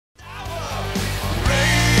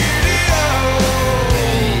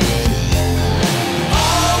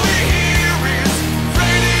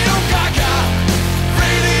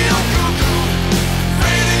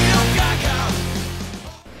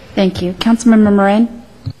Thank you. Councilmember Marin?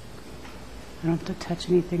 I don't have to touch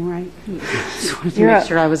anything, right? Just wanted to make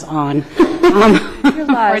sure I was on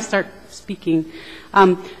before I start speaking.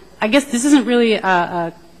 I guess this isn't really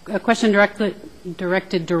a question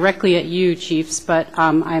directed directly at you, Chiefs, but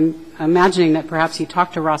I'm imagining that perhaps you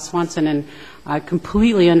talked to Ross Swanson, and I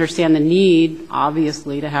completely understand the need,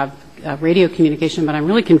 obviously, to have radio communication, but I'm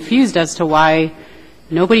really confused as to why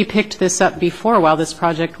nobody picked this up before while this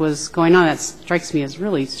project was going on. That strikes me as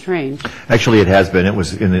really strange. Actually, it has been. It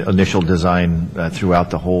was in the initial design throughout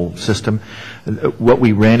the whole system. What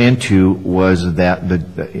we ran into was that,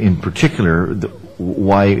 in particular,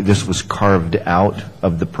 why this was carved out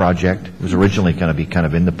of the project. It was originally going to be kind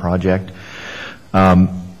of in the project.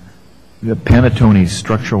 Panettone's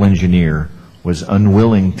structural engineer was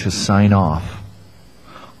unwilling to sign off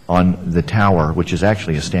on the tower, which is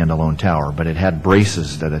actually a standalone tower, but it had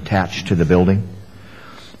braces that attached to the building,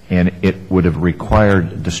 and it would have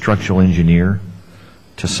required the structural engineer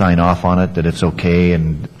to sign off on it, that it's okay,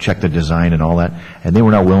 and check the design and all that, and they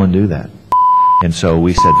were not willing to do that. And so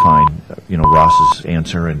we said, fine, Ross's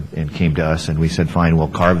answer, and came to us, and we said, fine, we'll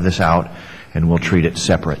carve this out, and we'll treat it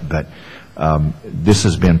separate. But this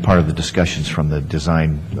has been part of the discussions from the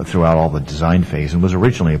design, throughout all the design phase, and was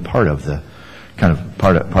originally a part of the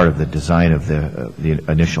part of the design of the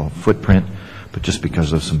initial footprint, but just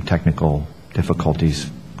because of some technical difficulties,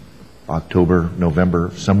 October, November,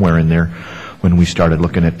 somewhere in there, when we started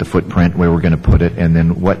looking at the footprint, where we're going to put it, and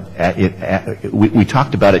then we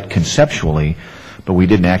talked about it conceptually, but we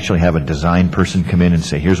didn't actually have a design person come in and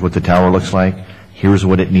say, here's what the tower looks like, here's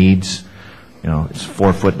what it needs. It's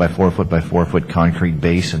 4 foot by 4 foot by 4 foot concrete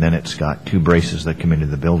base, and then it's got 2 braces that come into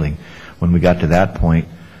the building. When we got to that point,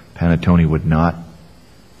 Panettone would not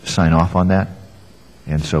sign off on that,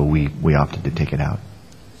 and so we opted to take it out.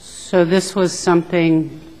 So this was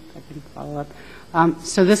something, if I can follow up,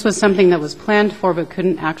 so this was something that was planned for but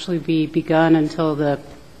couldn't actually be begun until the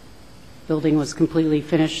building was completely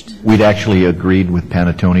finished? We'd actually agreed with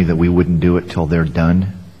Panettone that we wouldn't do it till they're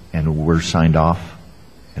done and we're signed off,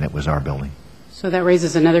 and it was our building. So that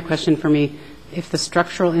raises another question for me. If the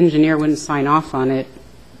structural engineer wouldn't sign off on it,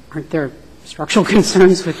 aren't there structural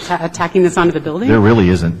concerns with attacking this onto the building? There really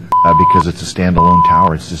isn't, because it's a standalone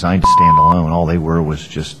tower. It's designed to stand alone. All they were was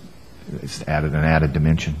just added an added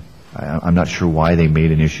dimension. I'm not sure why they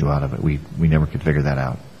made an issue out of it. We never could figure that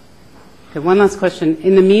out. Okay, one last question.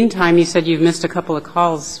 In the meantime, you said you've missed a couple of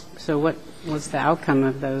calls. So what was the outcome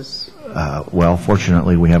of those? Well,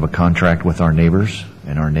 fortunately, we have a contract with our neighbors,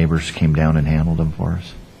 and our neighbors came down and handled them for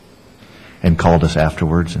us and called us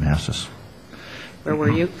afterwards and asked us, where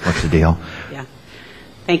were you? What's the deal? Yeah.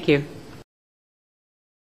 Thank you.